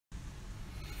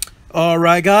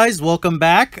Alright guys, welcome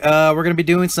back. We're going to be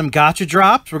doing some gacha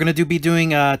drops. We're going to be doing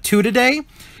 2 today.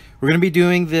 We're going to be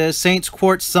doing the Saints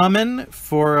Quartz Summon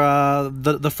for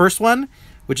the first one,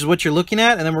 which is what you're looking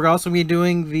at. And then we're also going to be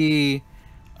doing the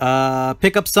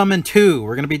Pickup Summon 2.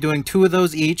 We're going to be doing 2 of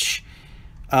those each.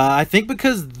 I think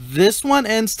because this one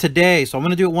ends today, so I'm going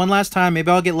to do it one last time. Maybe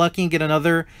I'll get lucky and get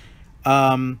another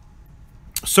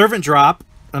servant drop,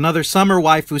 another summer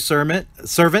waifu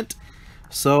servant.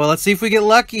 So let's see if we get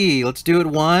lucky. Let's do it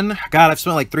one. God, I've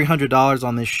spent like $300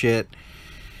 on this shit.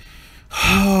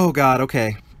 Oh God,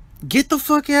 okay. Get the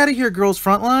fuck out of here, girls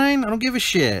frontline. I don't give a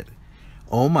shit.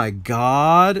 Oh my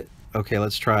God. Okay,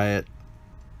 let's try it.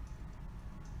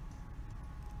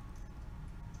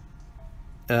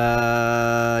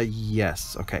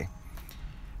 Yes, okay.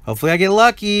 Hopefully I get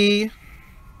lucky.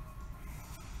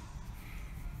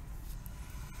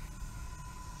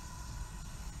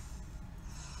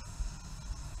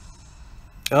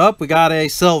 Oh, we got a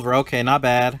silver. Okay, not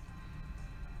bad.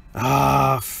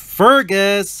 Ah,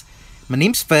 Fergus. My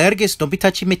name's Fergus. Don't be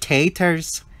touching me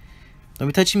taters. Don't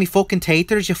be touching me fucking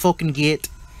taters, you fucking get.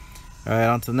 Alright,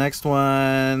 on to the next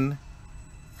one.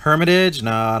 Hermitage.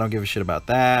 No, I don't give a shit about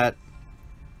that.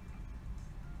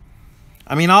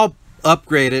 I mean, I'll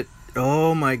upgrade it.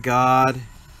 Oh my God.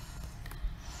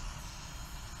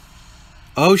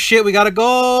 Oh shit, we got a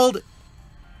gold.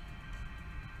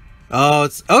 Oh,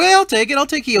 it's okay. I'll take it. I'll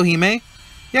take Kiyohime.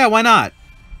 Yeah, why not?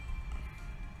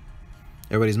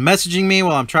 Everybody's messaging me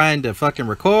while I'm trying to fucking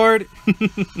record.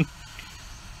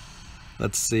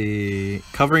 Let's see.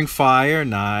 Covering fire.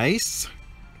 Nice.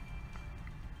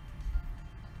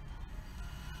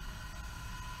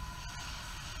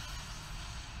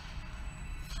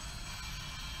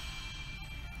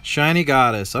 Shiny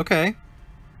goddess. Okay.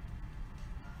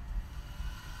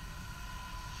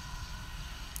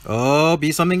 Oh,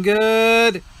 be something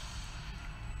good.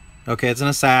 Okay, it's an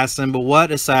assassin, but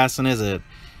what assassin is it?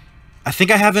 I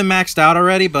think I have him maxed out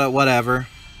already, but whatever.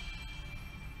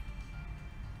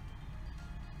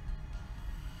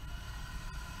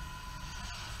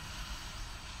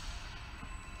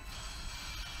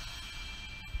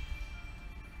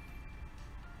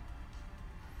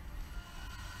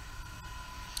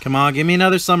 Come on, give me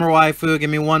another summer waifu. Give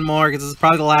me one more, because this is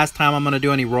probably the last time I'm going to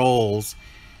do any rolls.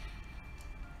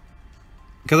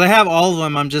 Because I have all of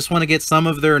them, I just want to get some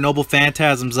of their noble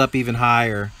phantasms up even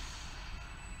higher.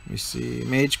 Let me see.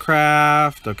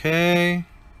 Magecraft, okay.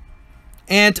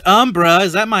 Aunt Umbra,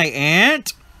 is that my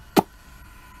aunt?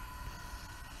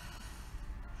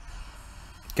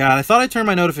 God, I thought I turned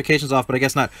my notifications off, but I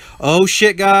guess not. Oh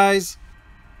shit, guys.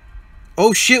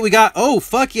 Oh shit, we got, oh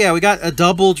fuck yeah, we got a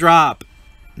double drop.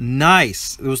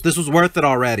 Nice. This was worth it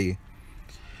already.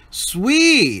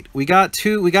 Sweet. We got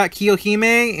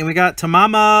Kiyohime and we got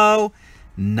Tamamo.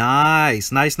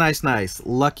 Nice. Nice, nice, nice.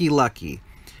 Lucky, lucky.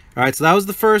 Alright, so that was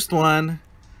the first one.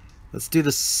 Let's do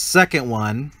the second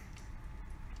one.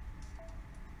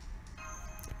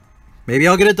 Maybe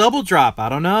I'll get a double drop. I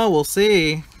don't know. We'll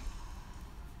see.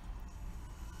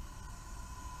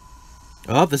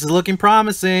 Oh, this is looking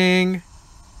promising.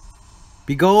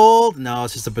 Be gold? No,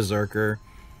 it's just a berserker.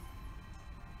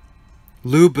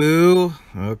 Lubu.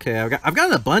 Okay, I've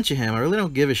got a bunch of him. I really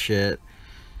don't give a shit.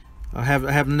 I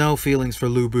have no feelings for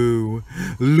Lubu.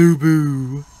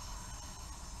 Lubu.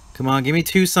 Come on, give me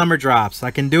 2 summer drops.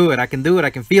 I can do it. I can do it. I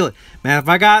can feel it. Man, if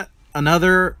I got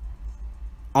another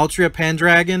Altria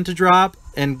Pendragon to drop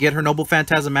and get her Noble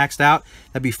Phantasm maxed out,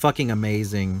 that'd be fucking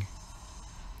amazing.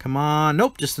 Come on.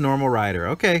 Nope, just a normal rider.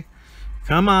 Okay.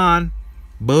 Come on.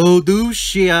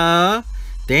 Boducia.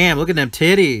 Damn, look at them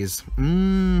titties.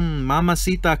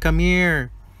 Mamacita, come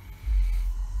here.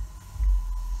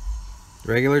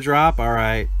 Regular drop, all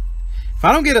right. If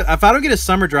I don't get a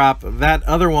summer drop, that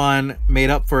other one made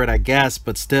up for it, I guess.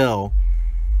 But still.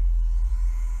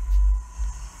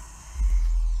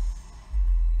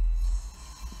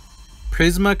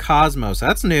 Prisma Cosmos,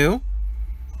 that's new.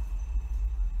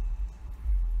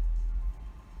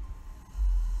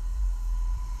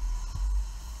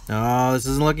 Oh, this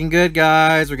isn't looking good,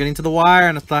 guys. We're getting to the wire,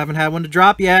 and I still haven't had one to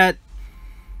drop yet.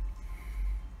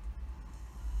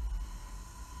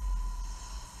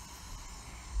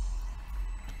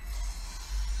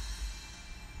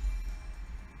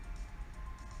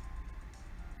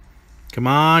 Come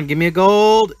on, give me a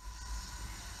gold.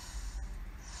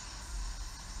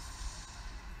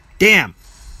 Damn.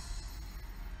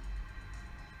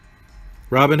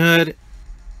 Robin Hood.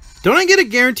 Don't I get a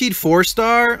guaranteed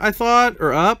 4-star, I thought,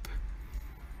 or up?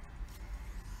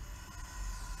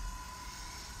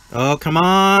 Oh, come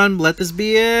on. Let this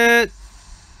be it.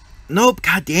 Nope.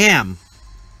 God damn.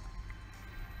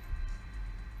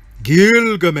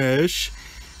 Gilgamesh.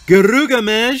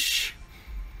 Garugamesh.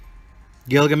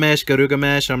 Gilgamesh,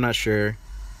 Garugamesh, I'm not sure.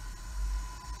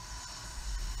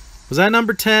 Was that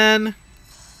number 10?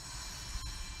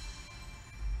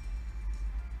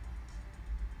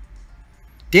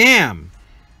 Damn.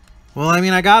 Well, I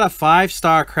mean, I got a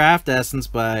 5-star craft essence,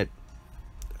 but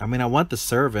I mean, I want the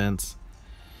servants.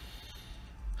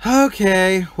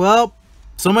 Okay, well,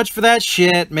 so much for that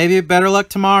shit. Maybe better luck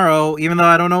tomorrow, even though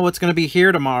I don't know what's going to be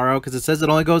here tomorrow, because it says it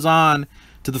only goes on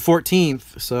to the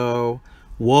 14th, so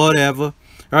whatever.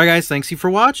 Alright guys, thanks you for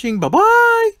watching.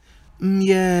 Bye-bye!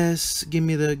 Yes, give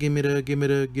me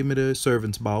the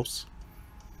servants, boss.